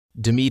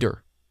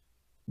Demeter,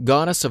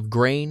 goddess of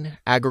grain,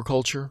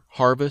 agriculture,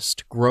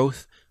 harvest,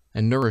 growth,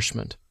 and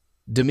nourishment.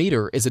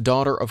 Demeter is a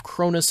daughter of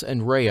Cronus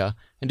and Rhea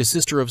and a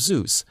sister of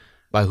Zeus,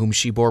 by whom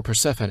she bore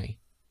Persephone.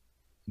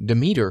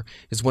 Demeter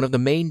is one of the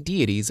main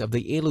deities of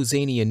the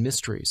Eleusinian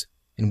mysteries,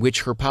 in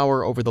which her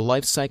power over the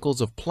life cycles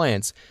of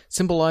plants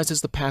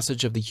symbolizes the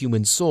passage of the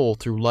human soul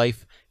through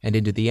life and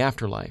into the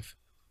afterlife.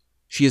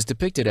 She is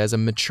depicted as a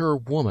mature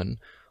woman,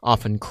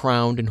 often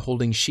crowned and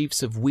holding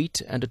sheaves of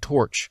wheat and a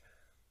torch.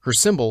 Her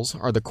symbols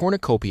are the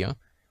cornucopia,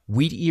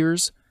 wheat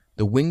ears,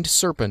 the winged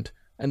serpent,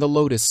 and the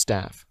lotus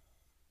staff.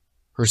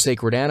 Her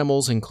sacred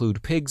animals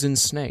include pigs and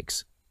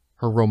snakes.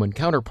 Her Roman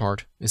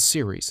counterpart is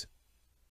Ceres.